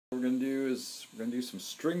is we're going to do some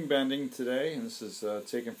string bending today, and this is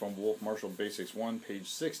taken from Wolf Marshall Basics 1, page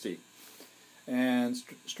 60. And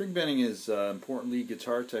string bending is an important lead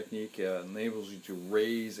guitar technique. It enables you to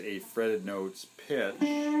raise a fretted note's pitch.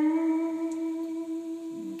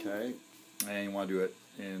 Okay, and you want to do it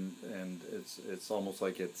and it's almost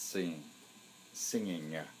like it's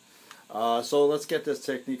singing. So let's get this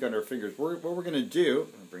technique under our fingers. What we're going to do,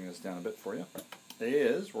 I'll bring this down a bit for you,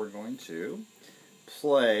 is we're going to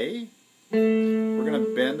play. We're going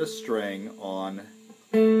to bend a string on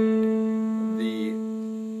the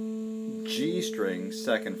G string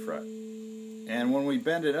 2nd fret, and when we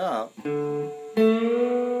bend it up, it's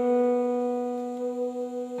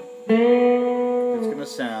going to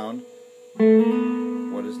sound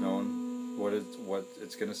what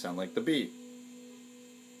it's going to sound like the B.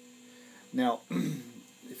 Now,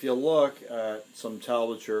 if you look at some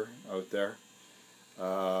tablature out there,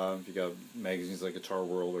 if you got magazines like Guitar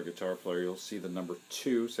World or Guitar Player, you'll see the number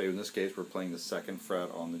 2. Say in this case we're playing the 2nd fret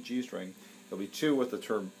on the G string. There'll be 2 with the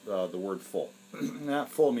term, the word full. And that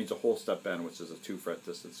full means a whole step bend, which is a 2 fret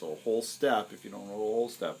distance. So a whole step, if you don't know what a whole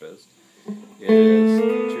step is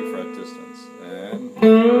 2 fret distance. And that's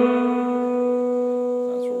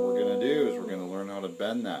what we're going to do, is we're going to learn how to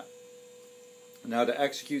bend that. Now, to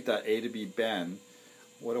execute that A to B bend,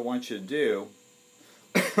 what I want you to do,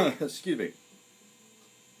 excuse me,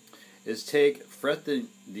 is fret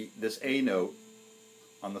this A note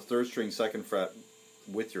on the 3rd string 2nd fret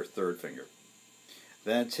with your 3rd finger.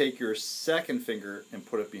 Then take your 2nd finger and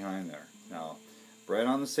put it behind there. Now, right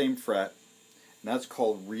on the same fret, and that's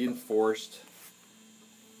called reinforced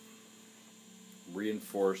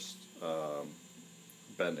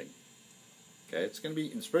bending. Okay, it's going to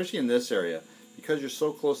be, especially in this area, because you're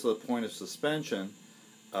so close to the point of suspension,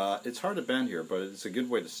 it's hard to bend here, but it's a good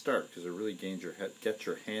way to start because it really gets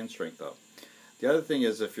your hand strength up. The other thing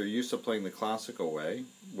is, if you're used to playing the classical way,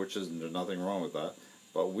 which is, there's nothing wrong with that,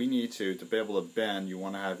 but we need to be able to bend, you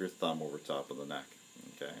want to have your thumb over top of the neck.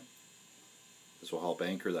 Okay, this will help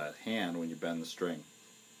anchor that hand when you bend the string.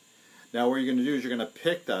 Now what you're going to do is you're going to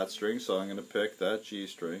pick that string, so I'm going to pick that G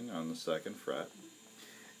string on the 2nd fret,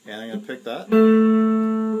 and I'm going to pick that.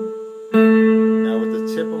 Now with the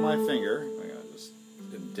tip of my finger, I'm going to just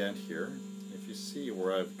indent here. If you see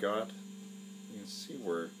where I've got, you can see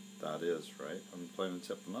where that is, right? I'm playing the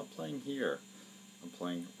tip. I'm not playing here. I'm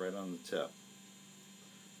playing right on the tip.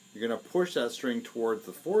 You're going to push that string towards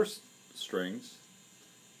the 4 strings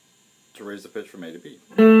to raise the pitch from A to B.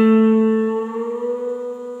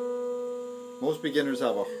 Most beginners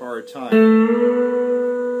have a hard time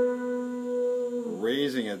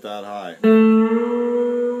raising it that high.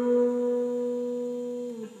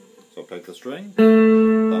 So pick the string,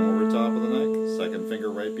 thumb over top of the neck, 2nd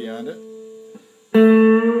finger right behind it.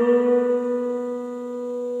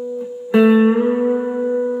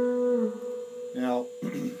 Now,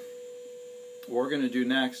 what we're going to do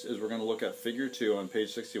next is we're going to look at figure 2 on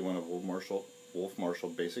page 61 of Wolf Marshall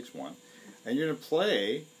Basics 1. And you're going to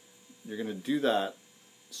play, you're going to do that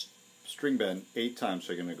string bend 8 times.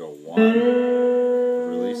 So you're going to go 1,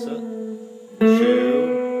 release it,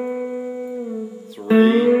 2,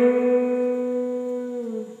 3,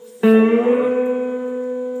 4,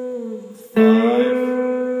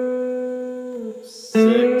 5, 6,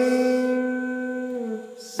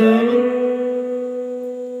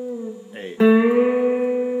 7, 8.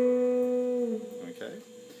 Okay.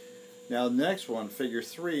 Now the next one, figure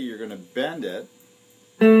 3, you're going to bend it,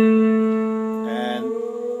 and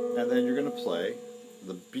then you're going to play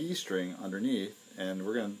the B string underneath, and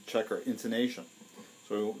we're going to check our intonation.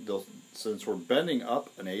 So since we're bending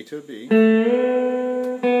up an A to a B,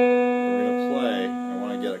 we're going to play, I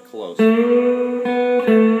want to get it close.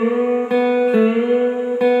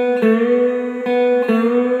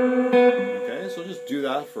 Okay, so just do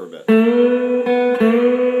that for a bit.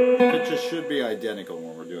 Pitches should be identical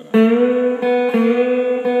when we're doing it.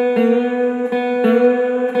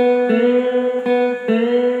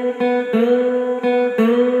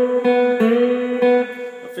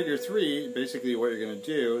 Figure 3, basically what you're going to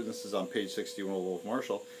do, and this is on page 61 of Wolf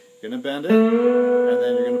Marshall, you're going to bend it, and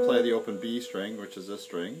then you're going to play the open B string, which is this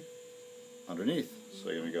string, underneath. So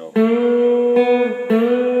you're going to go.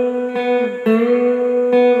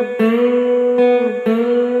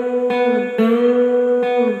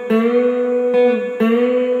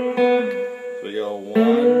 So you go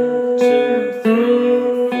 1, 2,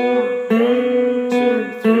 3, 4, 1,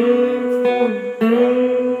 2, 3, 4,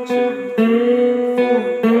 1,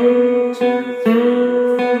 2, 3, 4,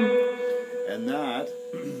 and that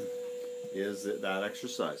is that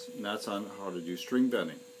exercise. And that's on how to do string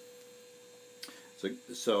bending.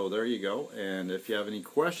 So there you go. And if you have any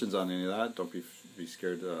questions on any of that, don't be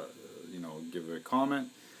scared to give it a comment.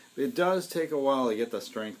 It does take a while to get the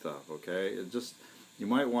strength up. Okay, you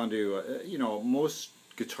might want to most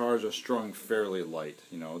guitars are strung fairly light.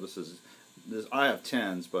 I have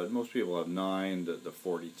 10s, but most people have 9 to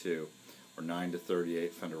 42 or 9 to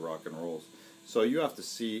 38 Fender Rock and Rolls. So you have to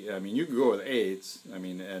see. I mean, you can go with 8s. I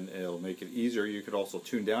mean, and it'll make it easier. You could also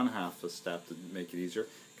tune down half a step to make it easier.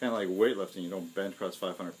 Kind of like weightlifting. You don't bench press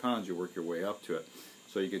 500 pounds. You work your way up to it.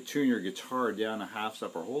 So you could tune your guitar down a half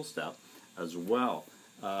step or whole step as well,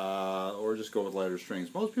 or just go with lighter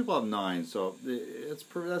strings. Most people have 9s, so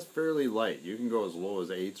that's fairly light. You can go as low as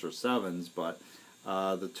 8s or 7s, but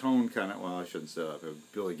the tone kind of, well, I shouldn't say that, but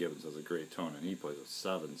Billy Gibbons has a great tone, and he plays with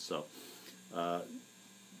 7s. So,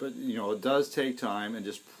 but it does take time, and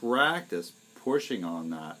just practice pushing on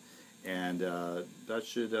that, and that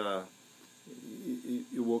should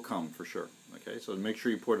it will come for sure. Okay, so make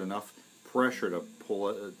sure you put enough pressure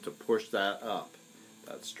to push that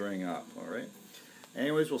string up. All right.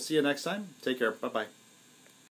 Anyways, we'll see you next time. Take care. Bye bye.